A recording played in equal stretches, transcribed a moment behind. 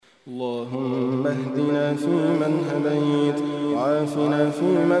اللهم اهدنا فيمن هديت، وعافنا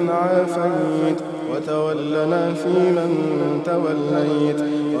فيمن عافيت، وتولنا فيمن توليت،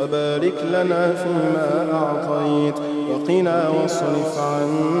 وبارك لنا فيما أعطيت، وقنا واصرف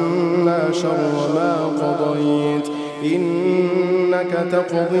عنا شر ما قضيت، إنك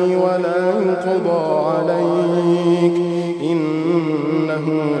تقضي ولا يقضى عليك، إنه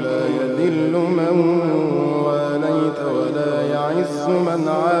لا يذل من واليت ولا يعز من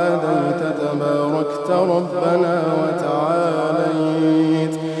عاديت، تباركت ربنا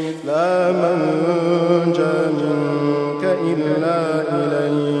وتعاليت، لا منجى منك إلا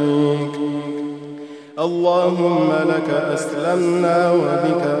إليك. اللهم لك أسلمنا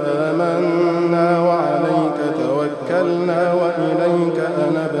وبك آمنا وعليك توكلنا وإليك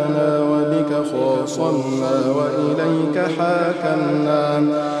أنبنا وبك خاصمنا وإليك حاكمنا،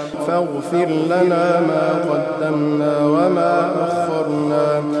 فاغفر لنا ما قدمنا وما أخرنا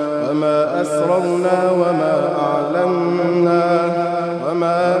وما أسررنا وما أعلمنا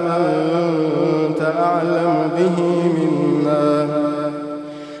وما أنت أعلم به منا،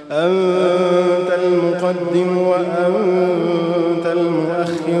 أنت المقدم وأنت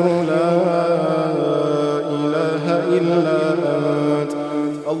المؤخر، لا إله إلا أنت.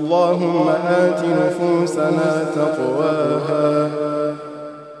 اللهم آت نفوسنا تقواها،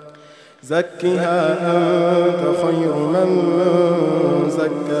 زكها أنت خير من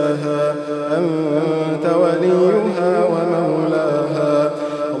زكاها، أنت وليها ومولاها.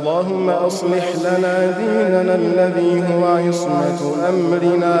 اللهم أصلح لنا ديننا الذي هو عصمة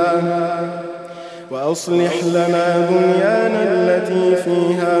أمرنا، وأصلح لنا دنيانا التي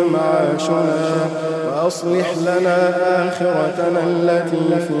فيها معاشنا، وأصلح لنا آخرتنا التي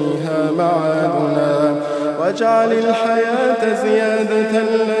فيها معادنا، واجعل الحياة زيادة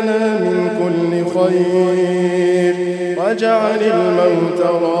لنا من كل خير، واجعل الموت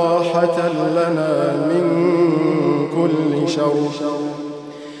راحة لنا من كل شر.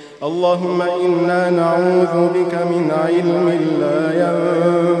 اللهم إنا نعوذ بك من علم لا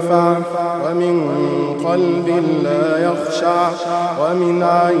ينفع، ومن قلب لا يخشع، ومن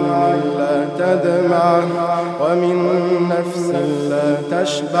عين لا تدمع، ومن نفس لا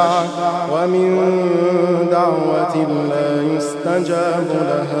تشبع، ومن دعوة لا يستجاب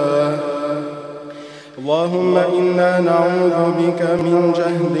لها. اللهم إنا نعوذ بك من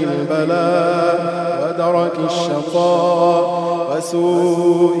جهد البلاء ودرك الشقاء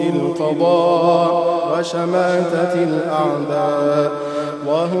وسوء القضاء وشماتة الأعداء.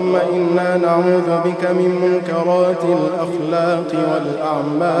 اللهم إنا نعوذ بك من منكرات الأخلاق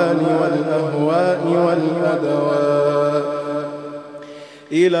والأعمال والأهواء والأدواء.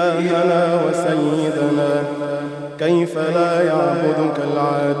 إلهنا وسيدنا، كيف لا يعبدك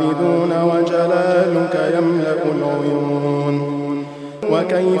العابدون وجلالك يملأ العيون،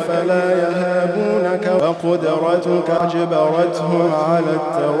 وكيف لا يهابونك وقدرتك أجبرتهم على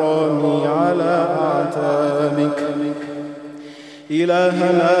الترامي على أعتابك.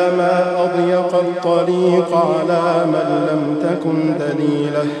 إلهنا ما أضيق الطريق على من لم تكن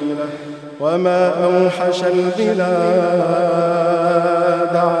دليله، وما أوحش البلاد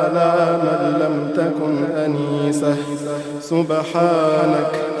على من لم تكن أنيسه.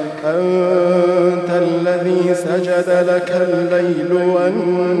 سبحانك، أنت الذي سجد لك الليل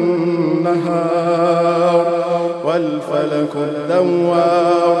والنهار، والفلك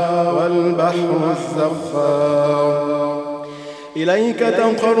الدوار والبحر الزخار. إليك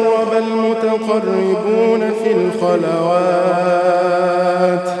تقرب المتقربون في الخلوات.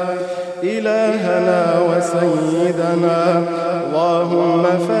 إلهنا وسيدنا، اللهم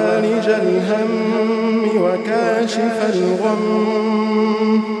فارج الهم وكاشف الغم،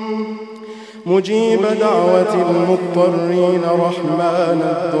 مجيب دعوة المضطرين، رحمن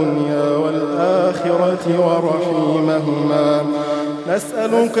الدنيا والآخرة ورحيمهما.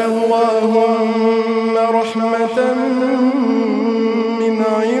 نسألك اللهم رحمة من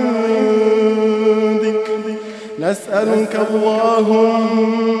عندك، نسألك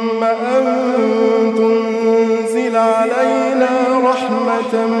اللهم أن تنزل علينا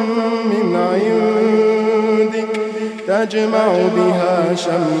رحمة من عندك، تجمع بها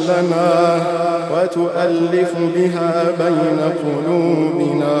شملنا وتؤلف بها بين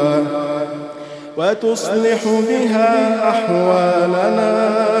قلوبنا، وتصلح بها أحوالنا.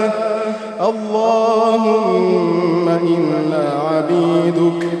 اللهم إنا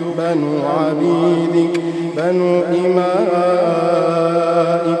عبيدك، بنو عبيدك، بنو إمائك،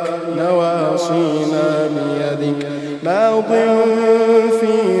 نواصينا بيدك، ماض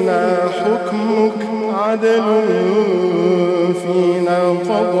فينا حكمك، عدل فينا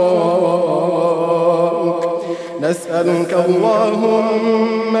قضاؤك. نسألك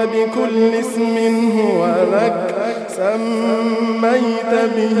اللهم بكل اسم هو لك سميت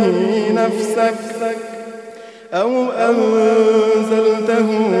به نفسك أو أنزلته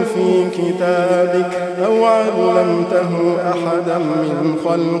في كتابك أو علمته أحدا من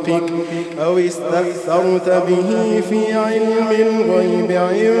خلقك أو استأثرت به في علم الغيب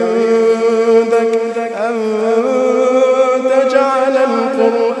عندك أن تجعل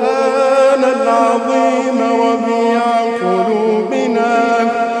القرآن العظيم ربيع قلوبنا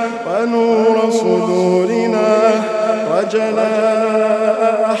ونور صدورنا وجلاء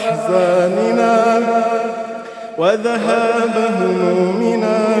أحزاننا وذهاب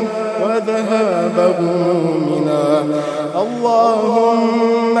همومنا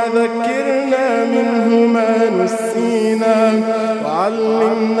اللهم ذكرنا منه ما نسينا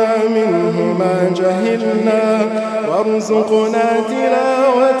وعلمنا منه ما جهلنا وارزقنا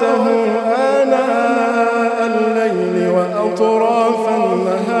تلاوته آناء الليل وأطراف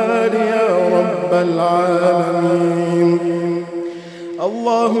النهار يا رب العالمين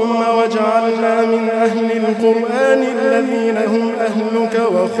اللهم واجعلنا من أهل القرآن الذين هم أهلك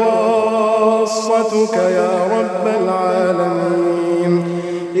وخاصتك يا رب العالمين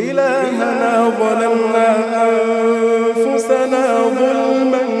إلهنا ظلمنا أنفسنا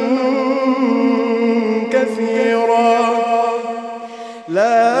ظلما كثيرا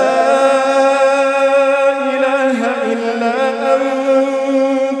لا إله إلا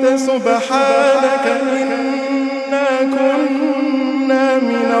أنت سبحانك إنا كنا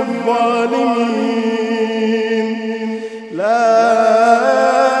من الظالمين لا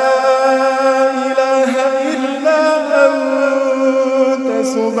إله إلا أنت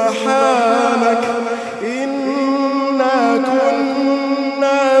سبحانك إنا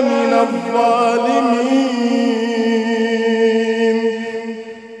كنا من الظالمين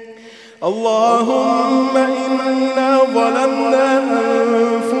اللهم إنا ظلمنا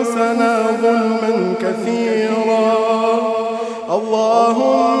أنفسنا ظلما كثيرا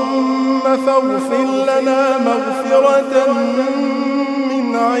اللهم فاغفر لنا مغفرة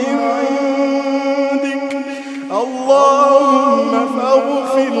من عندك اللهم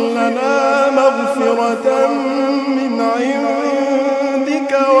فاغفر لنا مغفرة من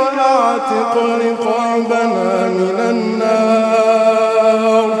عندك وأعتق رقابنا من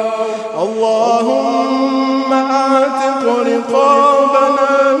النار اللهم أعتق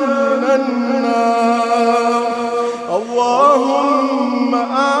رقابنا من النار اللهم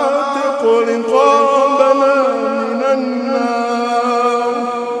أعتق رقابنا من النار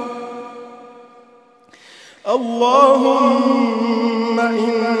اللهم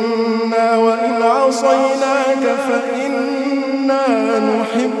إنا وإن عصيناك فإنا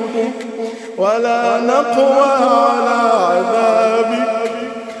نحبك ولا نقوى على عذابك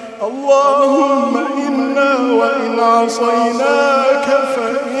اللهم إنا وإن عصيناك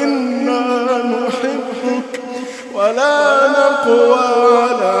فإنا نحبك ولا نقوى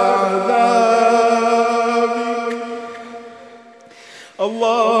على عذابك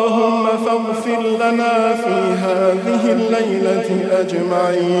اللهم فاغفر لنا في هذه الليلة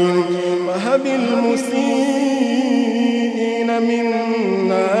أجمعين وهب المسيئين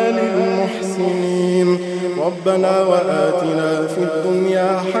منا للمحسنين ربنا وآتنا في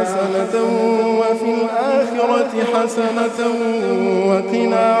الدنيا حسنة وفي الآخرة حسنة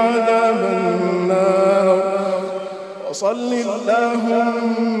وقنا عذاب النار وصل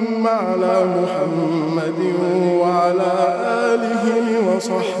اللهم على محمد وعلى آله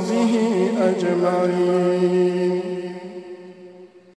وصحبه أجمعين.